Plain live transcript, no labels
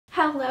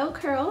Hello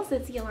curls,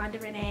 it's Yolanda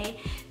Renee.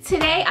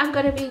 Today I'm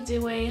going to be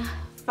doing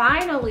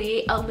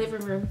finally a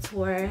living room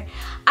tour.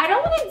 I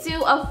don't want to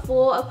do a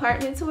full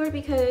apartment tour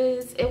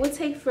because it would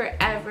take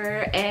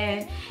forever,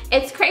 and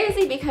it's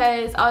crazy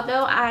because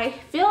although I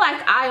feel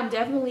like I am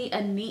definitely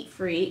a neat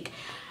freak,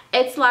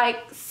 it's like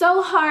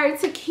so hard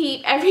to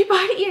keep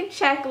everybody in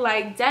check,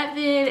 like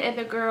Devin and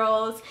the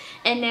girls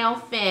and now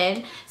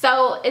Finn.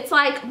 So it's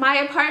like my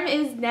apartment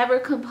is never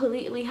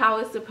completely how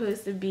it's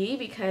supposed to be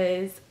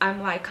because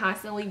I'm like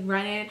constantly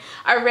running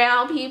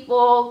around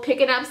people,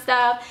 picking up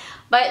stuff.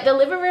 But the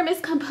living room is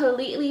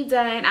completely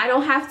done. I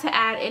don't have to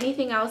add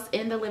anything else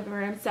in the living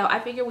room. So I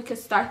figured we could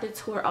start the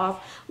tour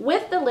off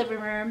with the living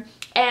room.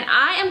 And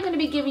I am going to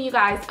be giving you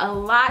guys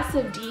lots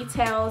of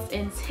details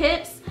and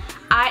tips.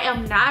 I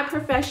am not a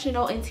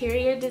professional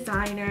interior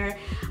designer.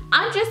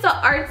 I'm just an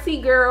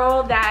artsy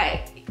girl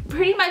that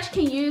pretty much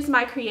can use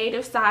my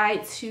creative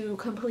side to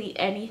complete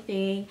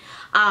anything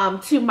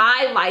to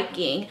my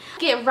liking.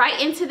 Get right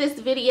into this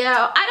video.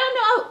 I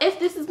don't know if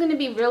this is going to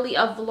be really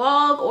a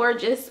vlog or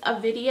just a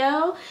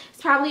video.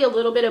 It's probably a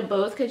little bit of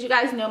both because you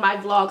guys know my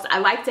vlogs. I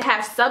like to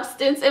have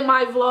substance in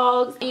my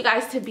vlogs. You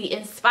guys to be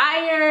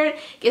inspired,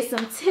 get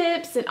some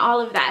tips and all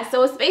of that.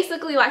 So it's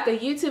basically like a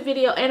YouTube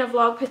video and a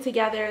vlog put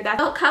together.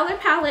 The color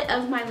palette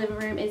of my living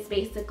room is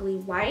basically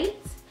white.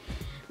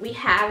 We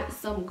have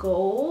some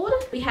gold,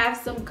 we have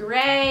some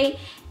gray,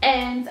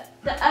 and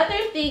the other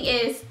thing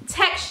is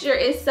texture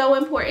is so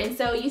important.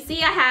 So you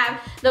see I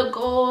have the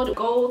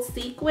gold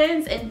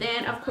sequins, and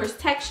then of course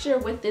texture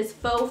with this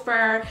faux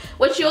fur,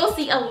 which you'll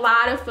see a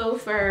lot of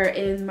faux fur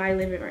in my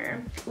living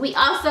room. We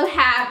also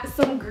have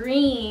some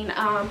green,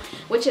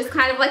 which is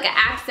kind of like an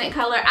accent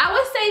color. I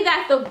would say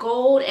that the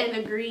gold and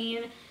the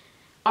green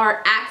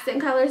are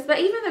accent colors, but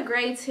even the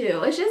gray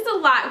too. It's just a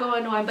lot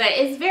going on, but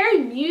it's very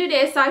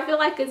muted, so I feel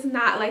like it's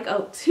not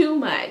like too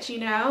much, you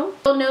know.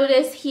 You'll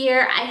notice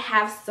here I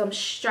have some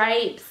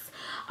stripes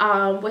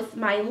with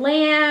my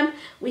lamp.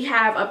 We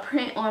have a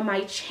print on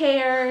my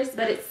chairs,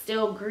 but it's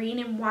still green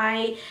and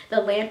white. The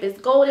lamp is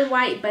gold and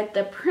white, but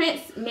the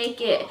prints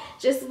make it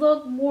just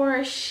look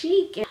more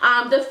chic.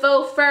 The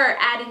faux fur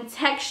adding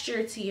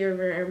texture to your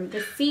room.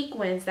 The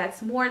sequins,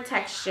 that's more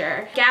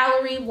texture.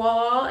 Gallery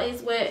wall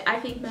is what I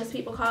think most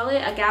people call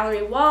it, a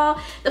gallery wall.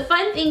 The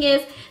fun thing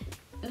is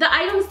the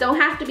items don't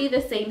have to be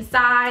the same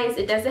size.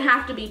 It doesn't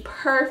have to be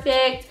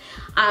perfect.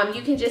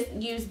 You can just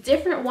use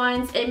different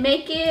ones and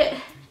make it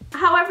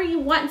however you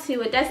want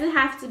to. It doesn't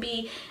have to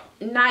be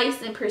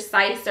nice and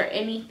precise or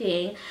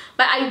anything,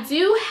 but I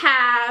do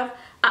have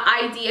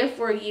an idea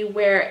for you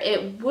where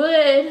it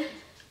would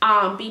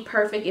be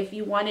perfect if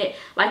you wanted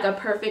like a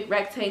perfect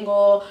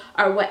rectangle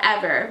or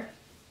whatever.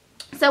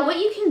 So what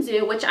you can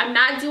do, which I'm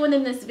not doing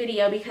in this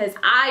video because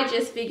I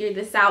just figured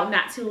this out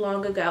not too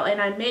long ago, and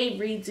I may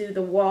redo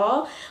the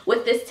wall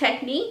with this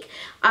technique.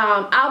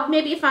 I'll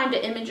maybe find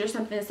an image or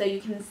something so you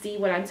can see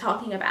what I'm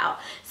talking about.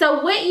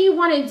 So what you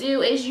want to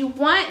do is you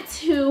want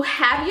to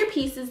have your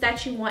pieces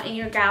that you want in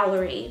your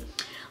gallery.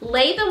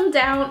 Lay them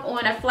down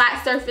on a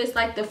flat surface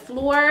like the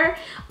floor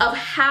of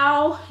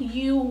how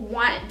you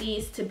want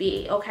these to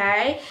be,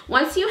 okay?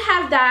 Once you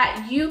have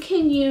that, you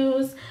can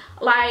use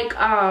like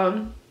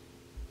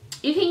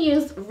you can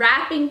use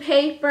wrapping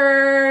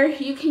paper,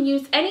 you can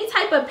use any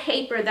type of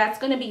paper that's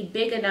going to be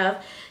big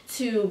enough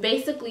to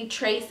basically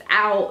trace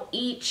out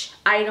each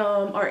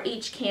item or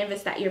each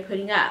canvas that you're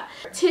putting up.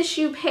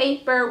 Tissue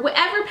paper,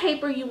 whatever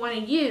paper you want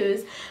to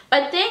use,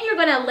 but then you're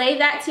going to lay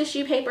that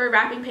tissue paper,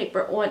 wrapping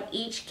paper on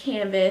each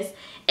canvas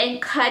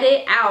and cut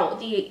it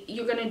out.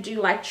 You're going to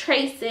do like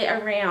trace it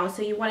around,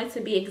 so you want it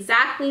to be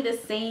exactly the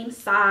same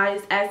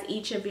size as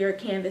each of your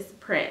canvas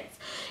prints.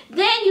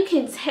 Then you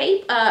can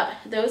tape up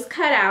those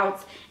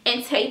cutouts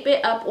and tape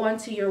it up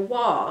onto your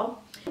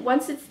wall.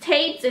 Once it's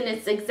taped and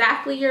it's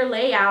exactly your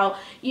layout,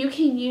 you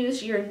can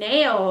use your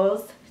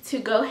nails to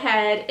go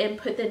ahead and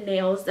put the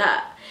nails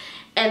up.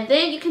 And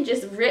then you can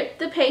just rip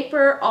the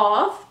paper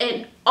off,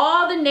 and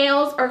all the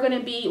nails are going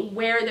to be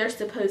where they're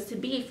supposed to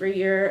be for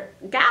your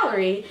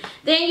gallery.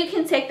 Then you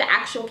can take the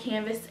actual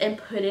canvas and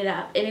put it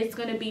up, and it's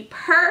going to be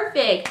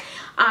perfect.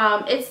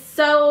 It's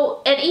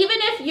so, and even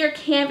if your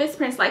canvas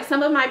prints, like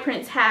some of my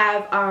prints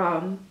have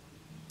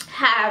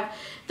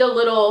the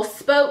little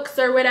spokes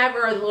or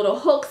whatever, or the little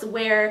hooks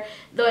where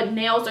the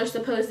nails are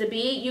supposed to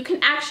be, you can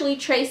actually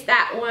trace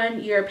that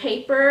on your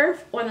paper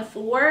on the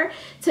floor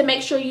to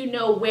make sure you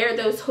know where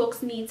those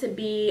hooks need to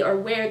be or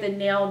where the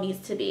nail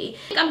needs to be.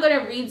 I'm going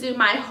to redo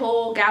my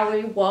whole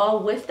gallery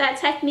wall with that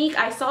technique.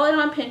 I saw it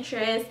on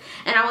Pinterest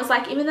and I was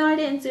like, even though I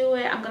didn't do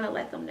it, I'm going to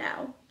let them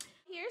know.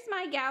 Here's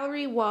my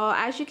gallery wall.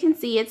 As you can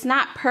see, it's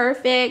not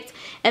perfect,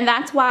 and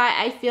that's why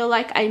I feel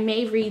like I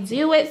may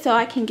redo it so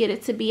I can get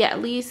it to be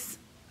at least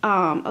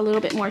a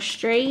little bit more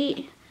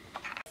straight.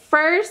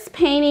 First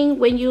painting,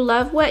 when you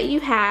love what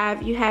you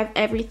have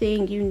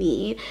everything you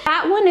need.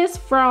 That one is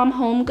from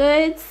Home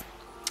Goods.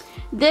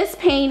 This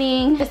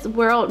painting is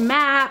world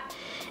map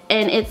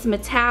and it's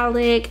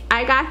metallic.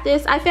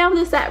 I found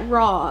this at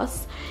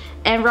Ross,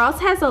 And Ross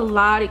has a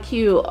lot of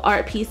cute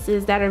art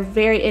pieces that are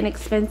very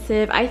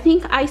inexpensive. I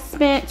think I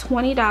spent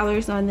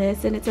 $20 on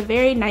this, and it's a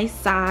very nice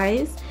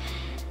size.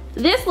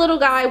 This little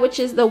guy, which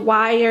is the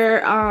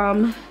wire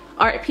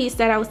art piece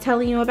that I was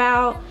telling you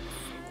about,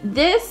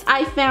 this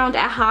I found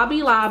at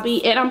Hobby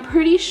Lobby, and I'm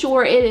pretty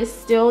sure it is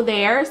still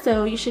there,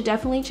 so you should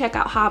definitely check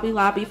out Hobby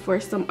Lobby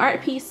for some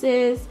art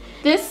pieces.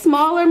 This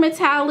smaller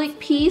metallic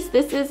piece,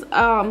 this is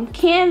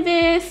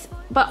canvas,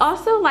 but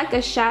also like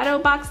a shadow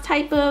box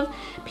type of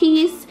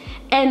piece,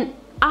 and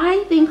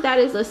I think that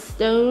is a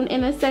stone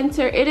in the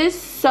center. It is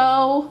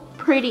so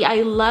pretty.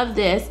 I love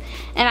this,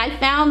 and I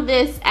found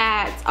this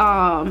at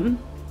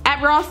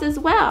Ross as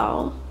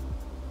well.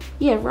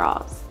 Yeah,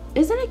 Ross.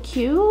 Isn't it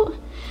cute?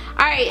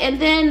 All right, and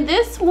then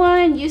this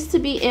one used to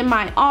be in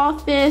my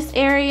office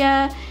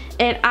area,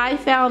 and I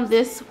found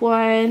this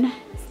one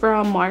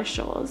from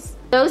Marshall's.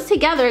 Those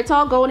together, it's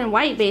all gold and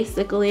white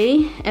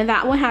basically, and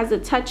that one has a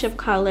touch of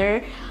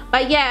color.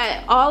 But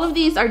yeah, all of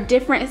these are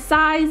different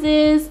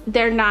sizes.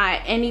 They're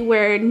not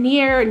anywhere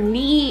near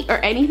neat or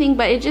anything,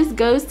 but it just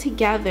goes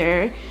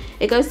together.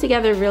 It goes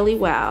together really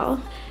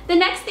well. The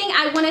next thing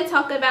I want to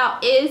talk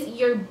about is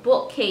your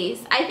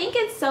bookcase. I think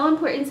it's so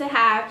important to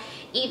have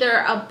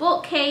either a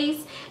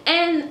bookcase,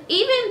 and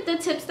even the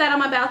tips that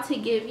I'm about to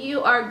give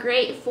you are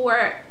great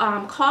for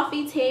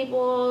coffee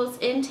tables,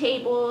 end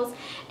tables,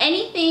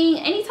 anything,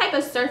 any type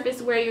of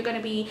surface where you're going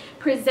to be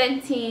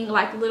presenting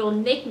like little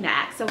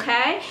knickknacks,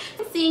 okay?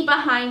 See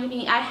behind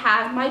me, I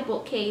have my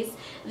bookcase.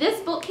 This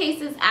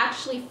bookcase is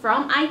actually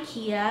from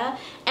IKEA,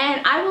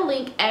 and I will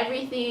link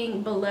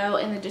everything below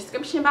in the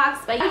description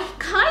box, but I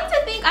kind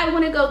of think I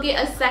want to go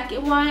get a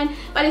second one,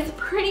 but it's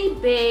pretty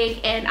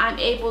big, and I'm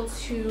able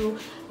to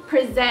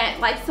present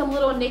like some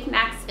little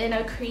knickknacks in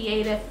a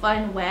creative,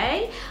 fun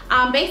way.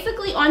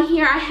 Basically on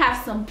here I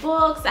have some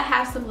books, I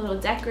have some little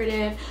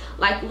decorative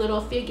like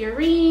little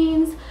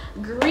figurines.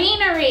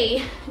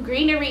 Greenery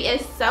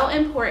is so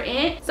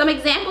important. Some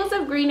examples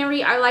of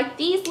greenery are like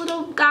these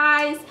little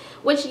guys,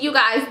 which you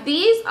guys,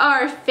 these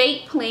are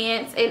fake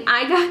plants, and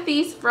I got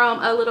these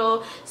from a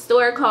little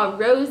store called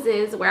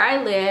Roses where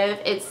I live.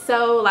 It's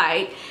so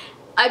like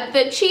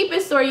the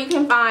cheapest store you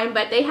can find,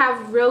 but they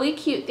have really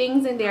cute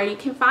things in there. You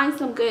can find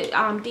some good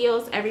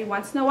deals every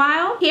once in a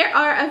while. Here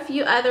are a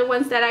few other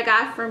ones that I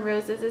got from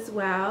Roses as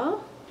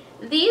well.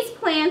 These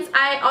plants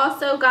I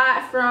also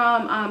got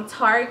from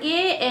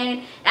Target, and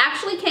it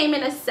actually came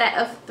in a set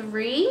of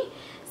 3.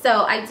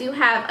 So I do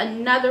have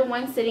another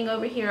one sitting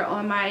over here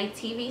on my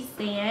TV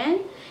stand,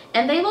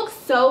 and they look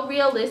so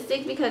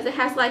realistic because it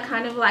has like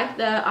kind of like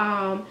the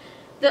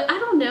I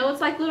don't know,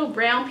 it's like little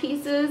brown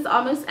pieces,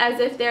 almost as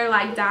if they're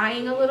like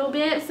dying a little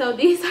bit. So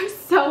these are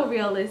so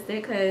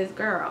realistic because,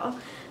 girl,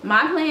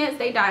 my plants,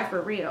 they die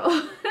for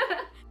real.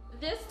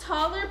 This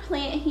taller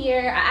plant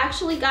here, I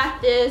actually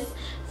got this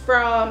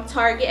from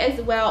Target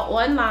as well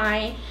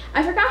online.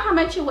 I forgot how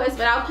much it was,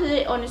 but I'll put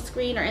it on the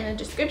screen or in the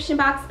description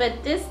box.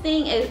 But this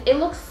thing is, it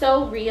looks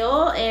so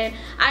real, and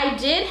I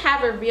did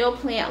have a real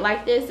plant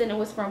like this, and it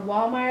was from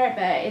Walmart,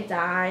 but it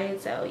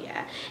died. So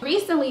yeah,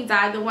 recently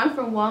died, the one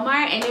from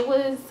Walmart, and it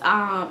was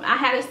I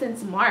had it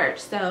since March,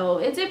 so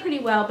it did pretty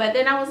well. But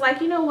then I was like,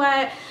 you know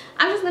what,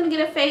 I'm just gonna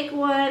get a fake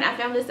one. I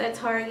found this at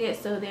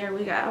Target, so there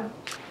we go.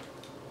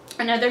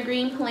 Another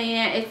green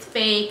plant. It's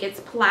fake, it's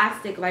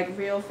plastic, like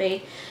real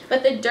fake,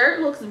 but the dirt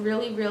looks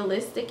really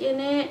realistic in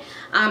it.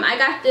 I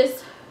got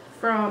this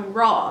from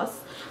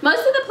Ross.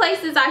 Most of the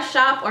places I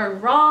shop are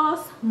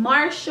Ross,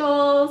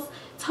 Marshall's,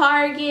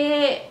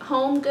 Target,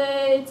 Home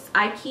Goods,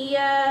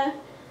 IKEA,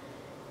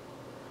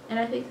 and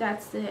I think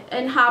that's it,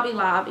 and Hobby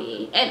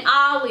Lobby, and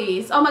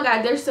Ollie's. Oh my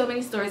god, there's so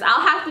many stores.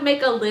 I'll have to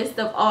make a list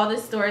of all the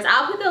stores.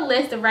 I'll put the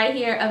list right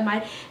here of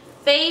my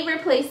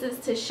favorite places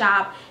to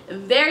shop.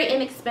 Very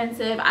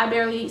inexpensive. I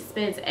barely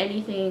spent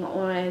anything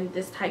on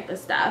this type of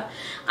stuff.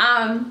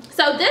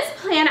 So this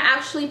plant I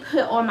actually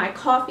put on my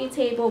coffee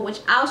table, which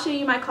I'll show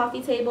you my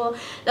coffee table.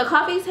 The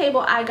coffee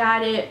table, I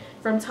got it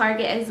from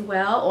Target as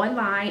well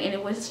online, and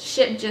it was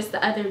shipped just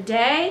the other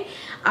day.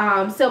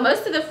 So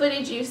most of the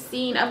footage you've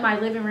seen of my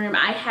living room,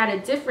 I had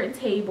a different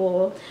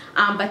table,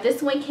 but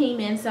this one came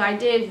in, so I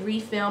did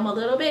refilm a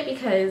little bit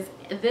because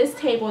this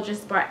table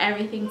just brought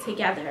everything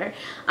together.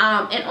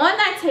 And on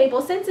that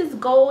table, since it's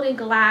gold and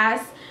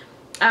glass,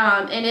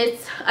 and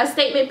it's a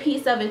statement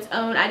piece of its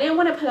own, I didn't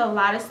want to put a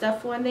lot of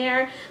stuff on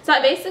there, so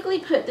I basically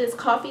put this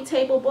coffee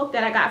table book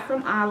that I got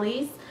from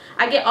Ollie's.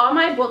 I get all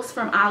my books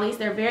from Ollie's.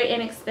 They're very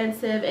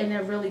inexpensive, and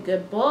they're really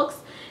good books.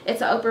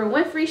 It's an Oprah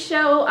Winfrey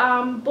Show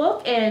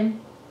book,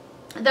 and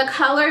the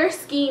color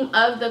scheme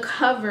of the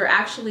cover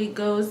actually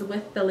goes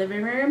with the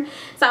living room,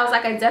 so I was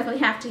like, I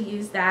definitely have to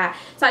use that.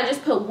 So I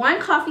just put one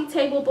coffee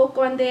table book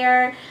on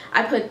there.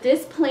 I put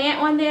this plant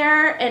on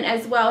there, and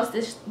as well as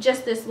this,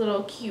 just this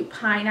little cute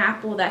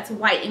pineapple that's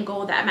white and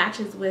gold that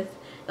matches with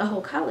the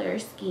whole color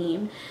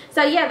scheme.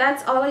 So yeah,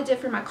 that's all I did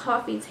for my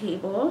coffee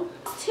table.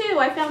 Two,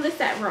 I found this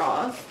at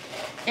Ross,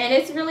 and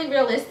it's really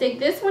realistic.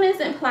 This one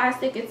isn't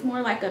plastic, it's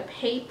more like a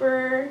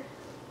paper.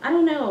 I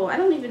don't know, I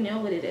don't even know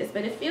what it is,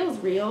 but it feels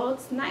real.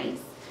 It's nice.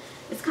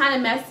 It's kind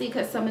of messy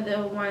because some of the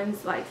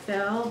ones like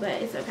fell, but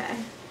it's okay.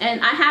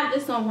 And I have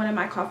this on one of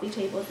my coffee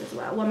tables as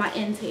well, well, my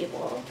end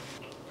table.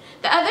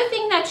 The other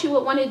thing that you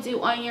would want to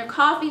do on your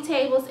coffee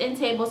tables, end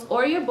tables,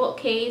 or your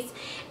bookcase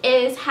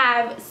is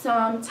have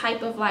some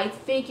type of like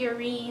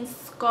figurines,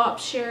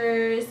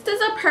 sculptures. This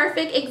is a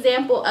perfect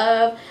example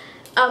of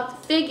a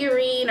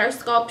figurine or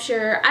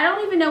sculpture. I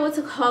don't even know what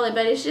to call it,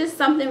 but it's just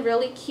something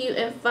really cute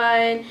and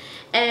fun.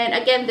 And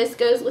again, this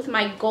goes with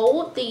my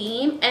gold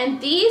theme, and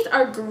these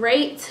are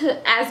great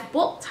to as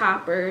book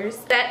toppers.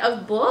 Set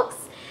of books.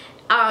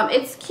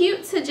 It's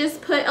cute to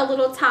just put a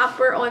little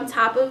topper on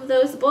top of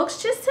those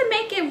books just to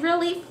make it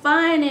really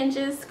fun and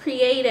just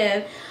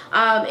creative.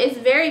 It's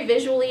very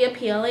visually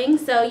appealing.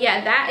 So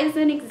yeah, that is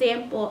an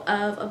example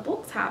of a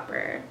book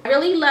topper. I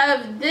really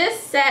love this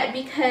set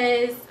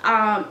because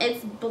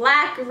it's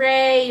black,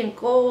 gray, and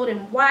gold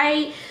and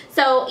white.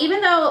 So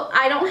even though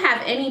I don't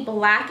have any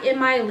black in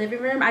my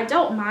living room, I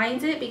don't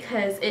mind it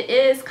because it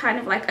is kind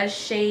of like a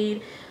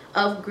shade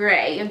of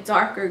gray, a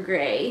darker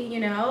gray, you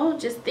know,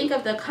 just think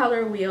of the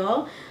color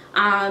wheel.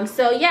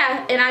 So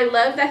yeah, and I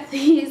love that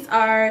these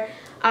are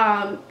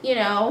you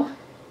know,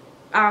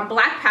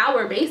 black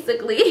power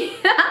basically.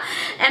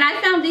 And I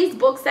found these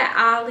books at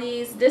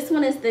Ollie's. This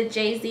one is the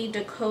Jay-Z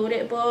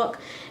Decoded book,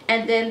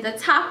 and then the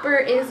topper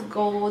is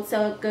gold,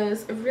 so it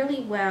goes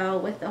really well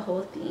with the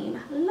whole theme.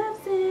 Loves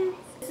it.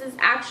 This is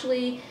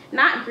actually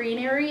not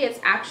greenery,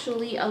 it's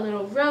actually a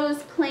little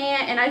rose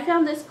plant, and I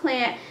found this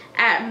plant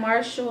at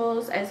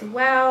Marshall's as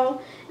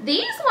well.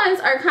 These ones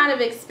are kind of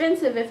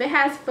expensive. If it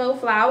has faux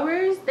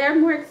flowers, they're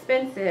more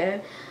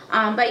expensive.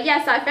 But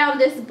yes, I found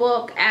this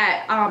book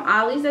at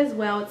Ollie's as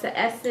well. It's an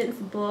Essence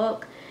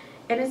book,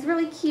 and it's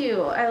really cute.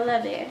 I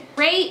love it.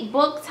 Great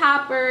book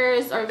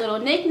toppers or little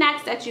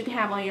knickknacks that you can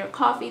have on your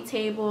coffee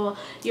table,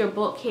 your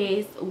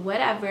bookcase,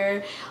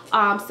 whatever.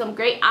 Some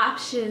great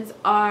options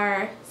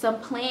are some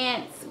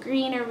plants,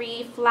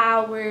 greenery,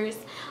 flowers,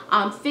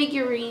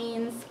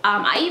 figurines.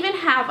 I even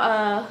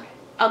have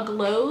a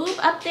globe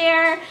up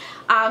there.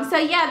 So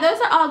yeah,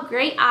 those are all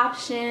great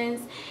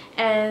options.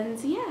 And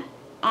yeah,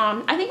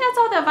 I think that's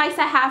all the advice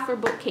I have for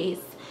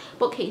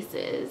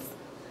bookcases.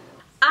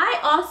 I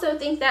also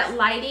think that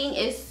lighting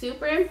is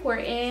super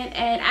important,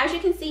 and as you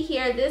can see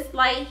here, this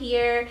light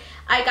here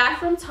I got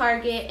from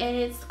Target, and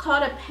it's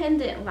called a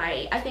pendant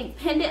light. I think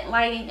pendant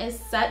lighting is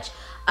such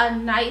a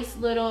nice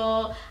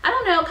little, I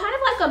don't know, kind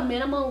of like a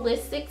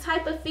minimalistic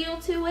type of feel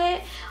to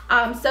it.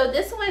 So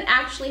this one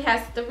actually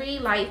has 3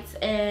 lights,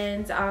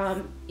 and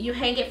you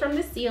hang it from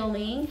the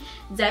ceiling.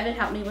 Devin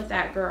helped me with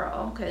that,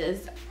 girl,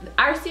 because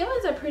our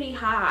ceilings are pretty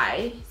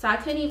high, so I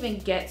couldn't even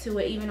get to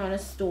it even on a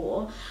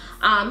stool.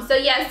 So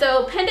yeah,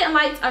 so pendant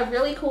lights are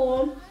really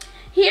cool.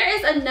 Here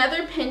is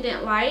another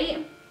pendant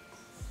light,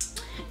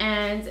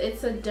 and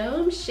it's a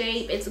dome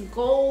shape. It's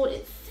gold.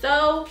 It's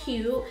so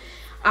cute.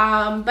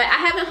 But I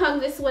haven't hung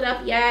this one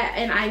up yet,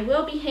 and I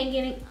will be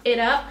hanging it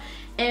up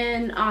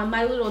in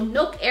my little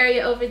nook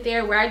area over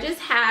there, where I just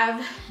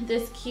have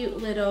this cute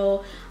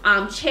little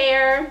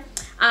chair.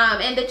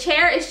 And the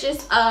chair is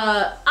just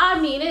I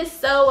mean,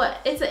 it's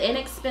an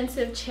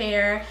inexpensive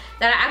chair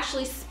that I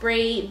actually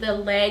sprayed the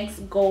legs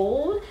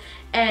gold,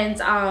 and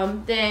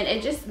then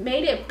it just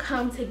made it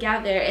come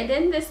together. And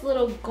then this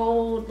little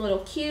gold little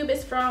cube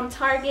is from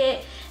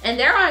Target, and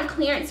they're on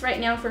clearance right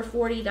now for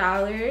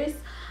 $40.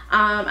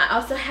 I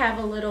also have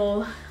a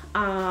little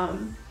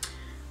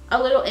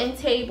end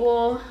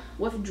table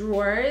with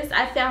drawers.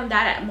 I found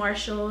that at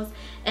Marshall's,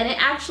 and it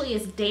actually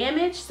is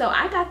damaged, so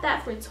I got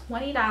that for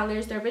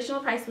 $20. The original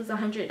price was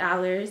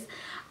 $100.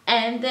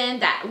 And then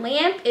that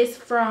lamp is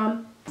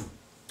from,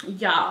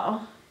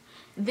 y'all,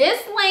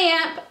 this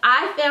lamp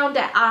I found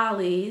at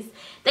Ollie's.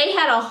 They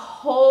had a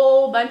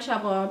whole bunch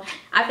of them.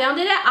 I found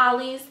it at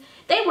Ollie's.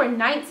 They were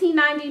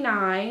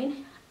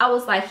 $19.99. I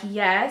was like,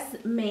 yes,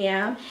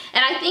 ma'am.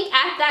 And I think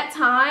at that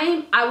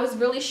time, I was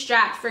really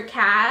strapped for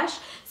cash,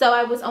 so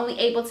I was only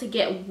able to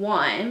get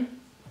one.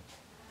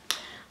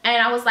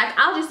 And I was like,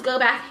 I'll just go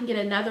back and get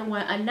another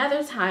one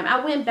another time.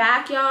 I went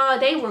back, y'all.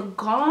 They were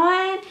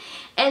gone.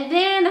 And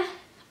then,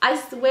 I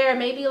swear,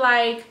 maybe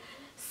like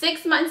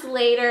 6 months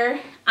later,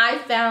 I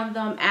found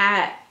them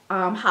at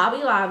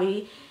Hobby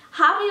Lobby.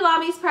 Hobby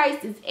Lobby's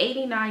price is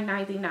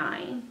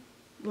 $89.99.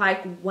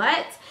 Like,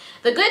 what?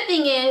 The good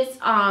thing is,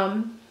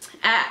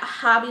 at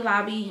Hobby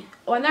Lobby,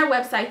 on their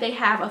website, they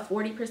have a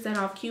 40%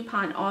 off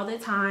coupon all the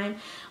time.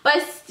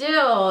 But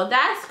still,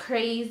 that's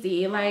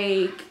crazy.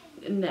 Like,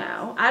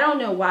 no. I don't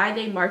know why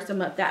they marked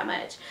them up that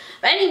much.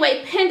 But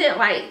anyway, pendant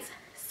lights.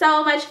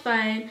 So much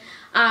fun.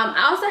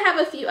 I also have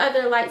a few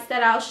other lights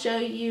that I'll show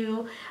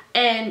you.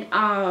 And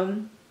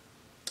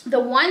the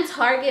one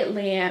Target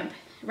lamp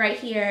right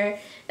here,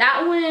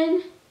 that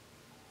one,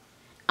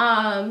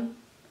 I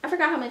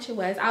forgot how much it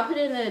was. I'll put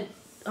it in the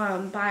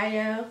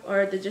bio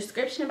or the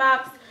description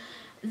box,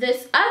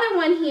 This other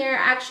one here,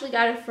 I actually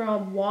got it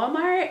from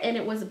Walmart, and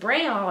it was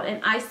brown,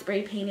 and I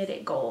spray painted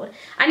it gold.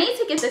 I need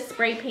to get the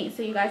spray paint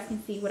so you guys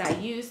can see what I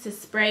use to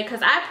spray,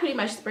 because I pretty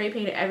much spray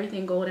painted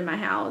everything gold in my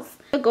house.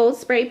 The gold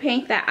spray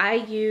paint that I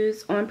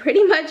use on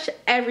pretty much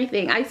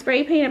everything. I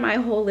spray painted my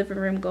whole living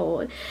room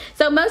gold.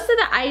 So most of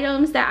the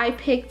items that I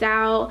picked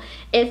out,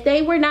 if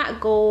they were not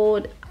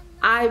gold,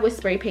 I would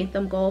spray paint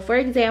them gold. For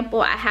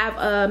example, I have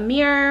a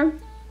mirror,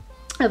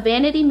 a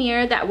vanity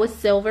mirror that was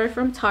silver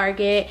from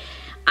Target.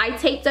 I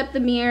taped up the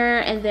mirror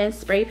and then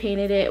spray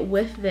painted it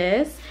with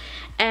this.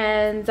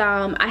 And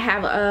I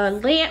have a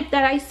lamp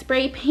that I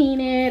spray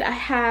painted. I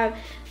have,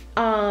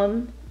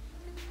 oh,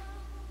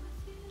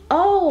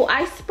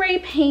 I spray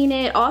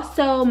painted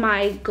also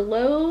my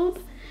globe.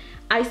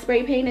 I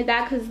spray painted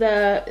that because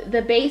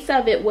the base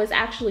of it was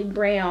actually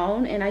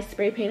brown, and I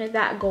spray painted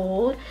that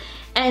gold.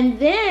 And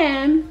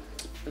then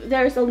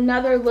there's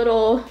another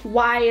little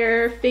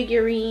wire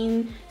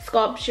figurine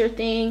sculpture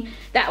thing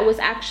that was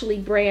actually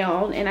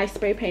brown, and I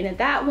spray painted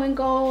that one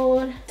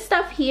gold.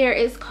 Stuff here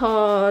is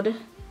called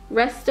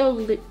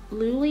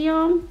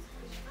Rust-Oleum.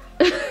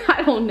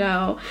 I don't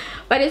know,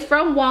 but it's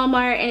from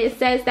Walmart, and it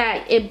says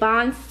that it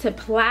bonds to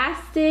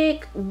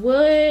plastic,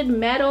 wood,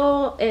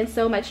 metal, and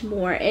so much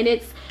more.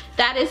 And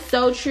that is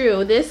so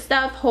true. This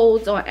stuff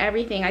holds on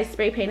everything. I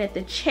spray painted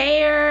the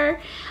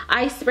chair.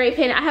 I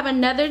have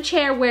another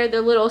chair where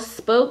the little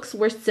spokes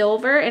were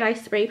silver, and I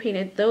spray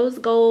painted those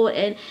gold,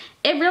 and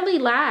it really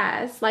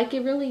lasts. Like,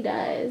 it really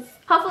does.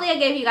 Hopefully I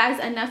gave you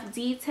guys enough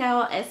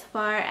detail as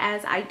far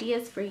as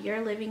ideas for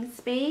your living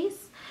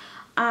space.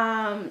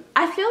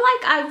 I feel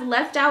like I've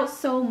left out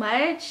so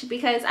much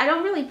because I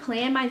don't really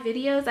plan my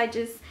videos. I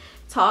just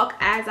talk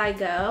as I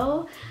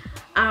go.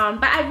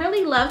 But I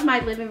really love my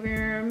living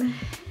room.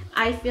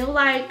 I feel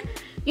like,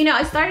 you know,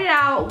 I started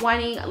out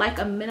wanting like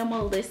a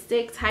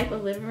minimalistic type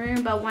of living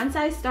room, but once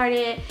I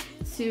started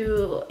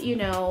to, you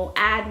know,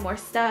 add more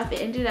stuff,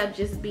 it ended up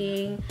just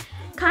being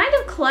kind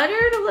of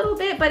cluttered a little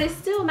bit, but it's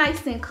still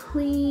nice and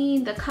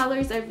clean. The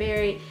colors are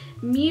very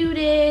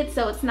muted,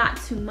 so it's not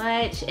too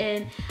much,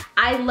 and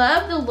I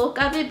love the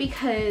look of it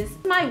because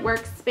it's my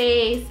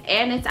workspace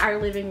and it's our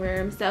living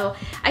room. So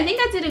I think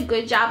I did a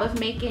good job of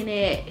making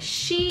it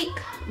chic,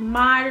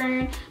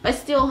 modern, but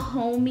still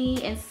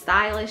homey and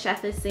stylish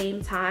at the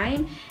same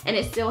time, and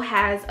it still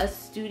has a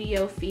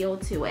studio feel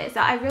to it. So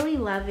I really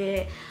love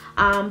it.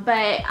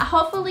 But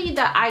hopefully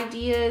the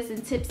ideas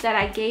and tips that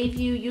I gave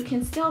you, you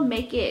can still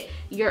make it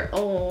your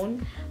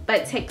own,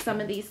 but take some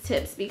of these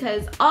tips,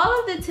 because all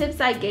of the tips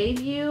I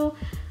gave you,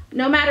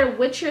 no matter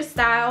what your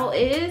style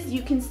is,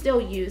 you can still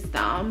use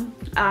them.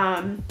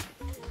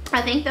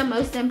 I think the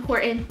most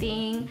important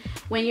thing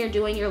when you're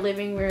doing your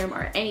living room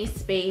or any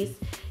space,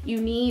 you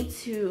need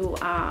to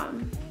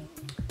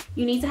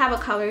have a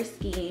color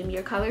scheme.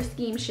 Your color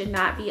scheme should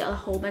not be a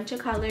whole bunch of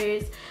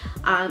colors.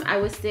 I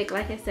would stick,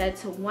 like I said,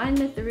 to 1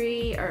 to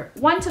 3 or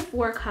 1 to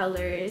 4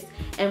 colors,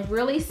 and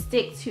really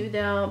stick to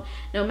them,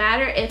 no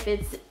matter if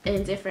it's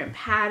in different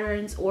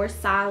patterns or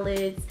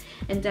solids,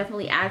 and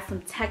definitely add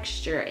some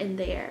texture in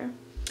there.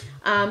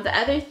 The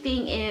other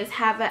thing is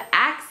have an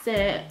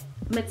accent.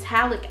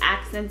 Metallic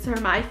accents are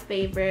my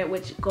favorite,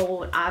 which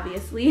gold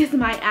obviously is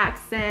my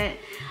accent.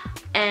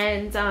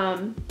 And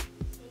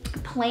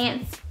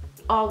plants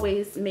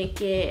always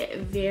make it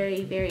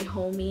very, very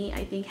homey.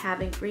 I think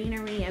having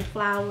greenery and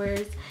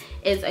flowers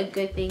is a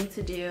good thing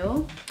to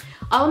do.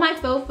 All of my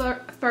faux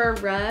fur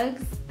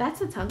rugs,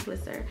 that's a tongue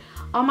twister.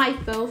 All my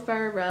faux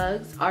fur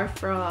rugs are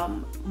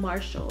from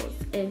Marshalls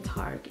and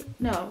Target.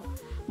 No,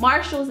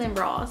 Marshalls and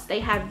Ross.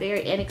 They have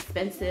very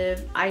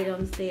inexpensive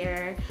items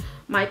there.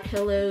 My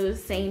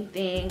pillows, same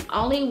thing.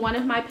 Only one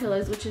of my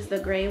pillows, which is the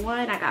gray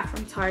one, I got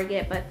from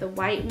Target, but the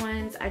white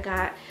ones I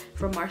got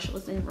from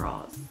Marshalls and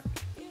Ross.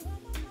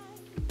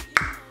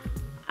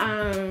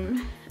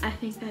 I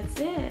think that's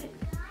it.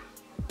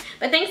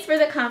 But thanks for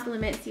the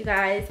compliments, you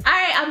guys. All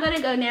right, I'm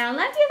gonna go now.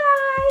 Love you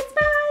guys.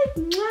 Bye.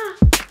 Mwah.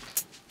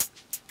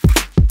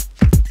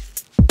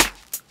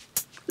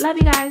 Love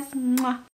you guys. Mwah.